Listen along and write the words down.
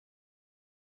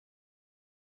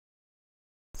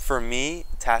For me,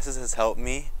 TASIS has helped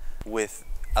me with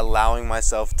allowing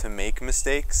myself to make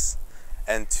mistakes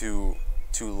and to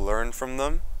learn from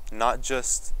them, not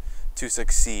just to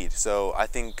succeed. So I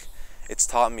think it's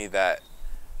taught me that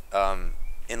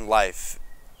in life,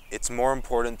 it's more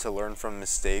important to learn from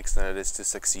mistakes than it is to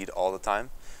succeed all the time,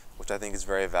 which I think is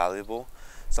very valuable.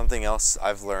 Something else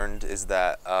I've learned is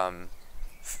that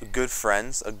good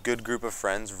friends, a good group of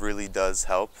friends really does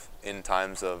help in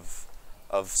times of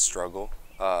struggle.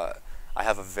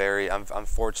 I'm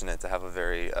fortunate to have a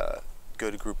very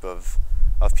good group of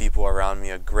people around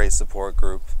me, a great support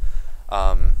group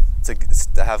to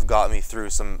have got me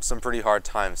through some pretty hard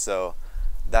times. So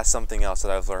that's something else that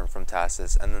I've learned from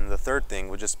TASIS. And then the third thing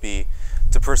would just be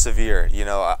to persevere. You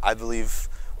know, I believe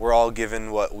we're all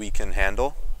given what we can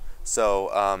handle. So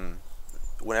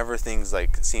whenever things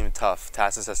like seem tough,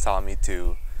 TASIS has taught me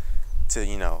to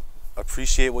you know,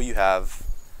 appreciate what you have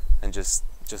and just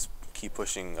keep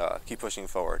pushing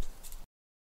forward.